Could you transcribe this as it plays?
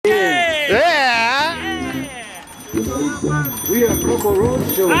here at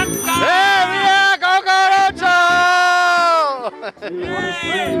Cocoroadshow. Hey, we are Cocoroadshow! You want to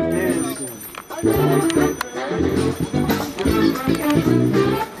sing and dance.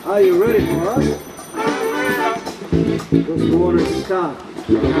 Are you ready for us? Because we want to start.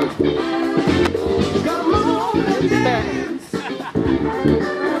 Come on and dance.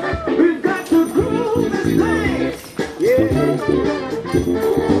 We've got to groove this place. Yeah.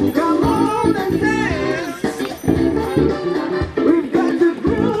 Come on and dance. We've got to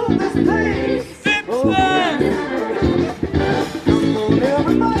groove this place. Oh. Come on,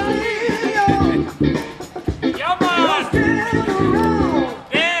 everybody. Come on. Let's stand around.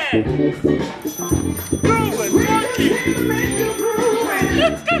 Yeah. We can make you groove.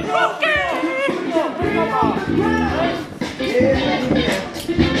 Let's get funky. Yeah.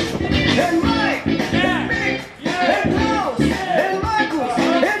 And Mike. Yeah. And Klaus, and Markus,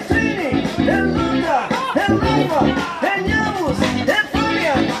 and Trini, and Luca, and Rafa, and Janus, and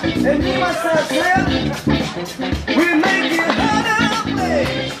Fabian, and me myself here. We make it harder to play.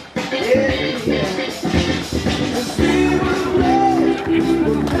 Yeah, yeah. The speed will play.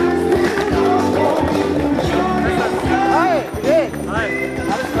 We'll pass it all. Hi, wie geht's? Hi.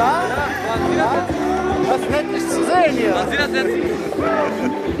 Alles klar? Ja, was nett dich zu sehen hier. Man sieht das jetzt.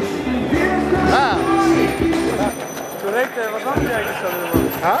 Ah. Korrekt, was machen die eigentlich schon immer?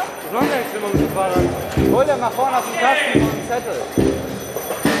 Ja? Was machen die eigentlich immer mit dem Fahrrad? Hol dir mal vorne auf den Kasten und einen Zettel.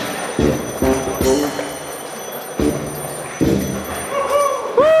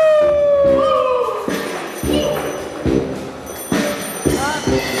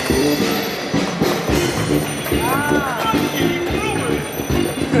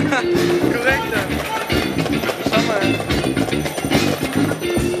 Korrekt. Schau mal.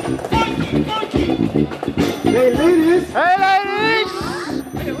 Hey ladies, Hey ladies!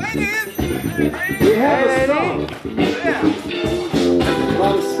 we have Hey, a song.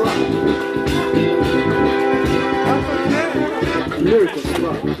 About a song. Lyrical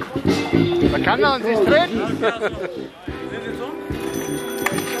song. Da kann man uns nicht treten.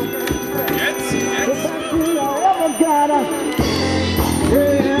 Jetzt.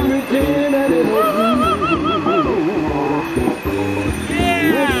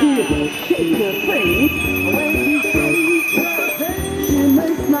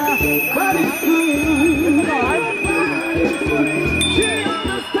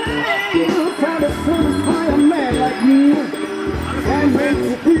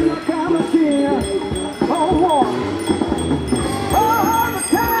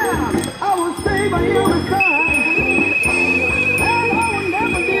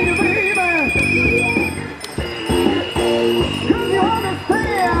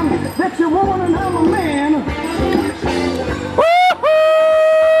 You want and I'm a man.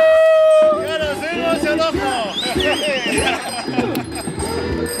 Ja, da sehen wir uns ja doch noch.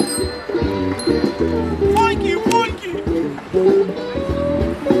 Funky, funky.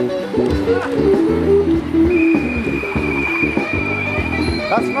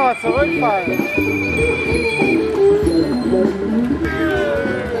 Lass mal zurückfallen.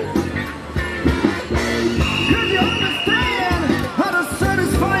 Cause you understand how to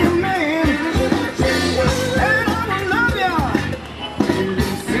satisfy a man. And I will love you.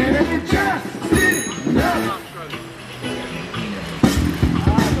 Sit and just sit up.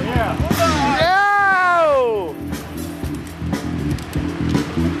 Ja!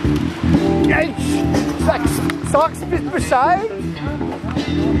 Sagst bitte Bescheid?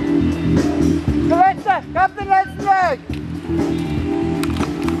 Du Letzte, ich hab den letzten weg!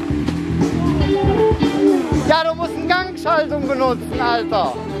 Ja, du musst eine Gangschaltung benutzen,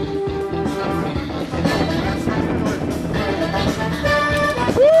 Alter!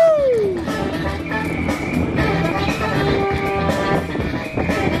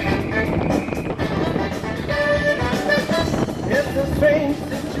 It's a strange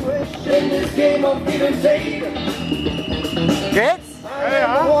situation, this game of give and take. Geht's?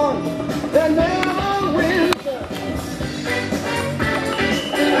 I'm the one that never wins.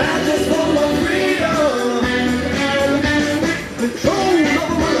 I just want my freedom. Control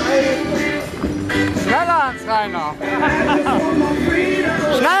over my life. Schneller, Hans-Rainer! I just want my freedom.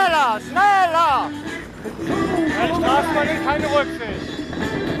 Schneller, schneller! Die Straßenbahn ist keine Rücksicht.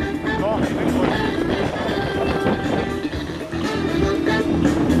 Doch, ich bin Rücksicht.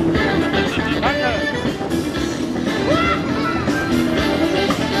 Danke.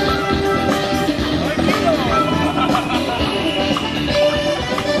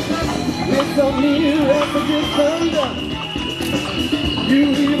 It's so near as a good thunder. You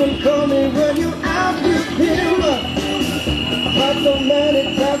even call me when you're out with him. I've tried so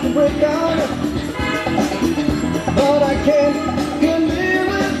many times to break out, but I can't live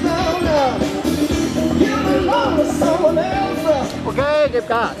without her. You belong to someone else. Okay, gib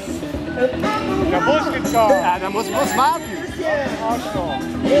Gas. Der Bus gibt Gas. Ja, der muss warten. Arschloch.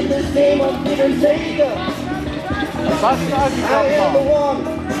 In this game of give and take, Was ist I am the eigentlich? one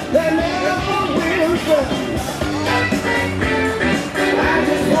that never wins. I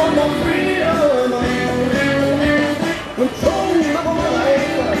just want my freedom, control of my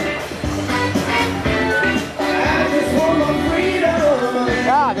life. I just want my freedom,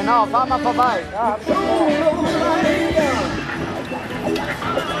 Ja, genau, fahr mal vorbei. Ja, control of my life.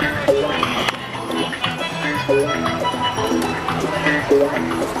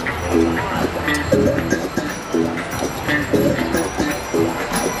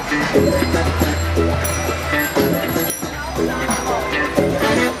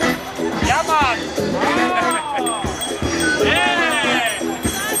 Ja, Mann! Hey!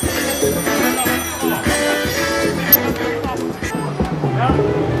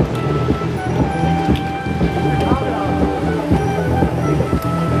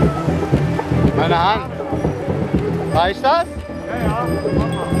 meine Hand. Reicht das? Ja, ja.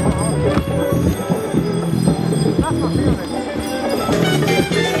 Lass mal Finger weg.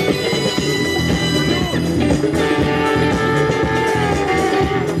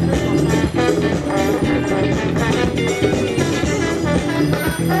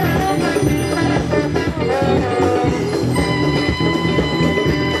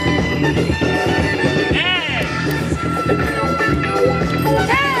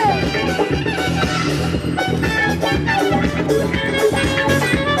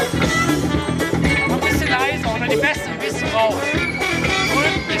 Noch ein bisschen leiser oder die Beste ein bisschen rauf.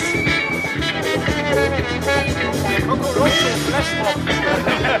 Ruhig ein bisschen. Cocoroadshow, Flashmob.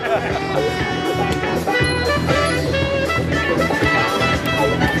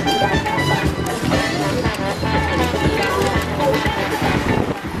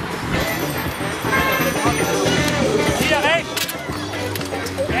 Hier rechts.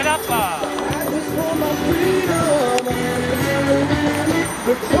 Der das war. I just want my freedom,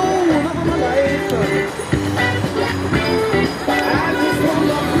 control of my life.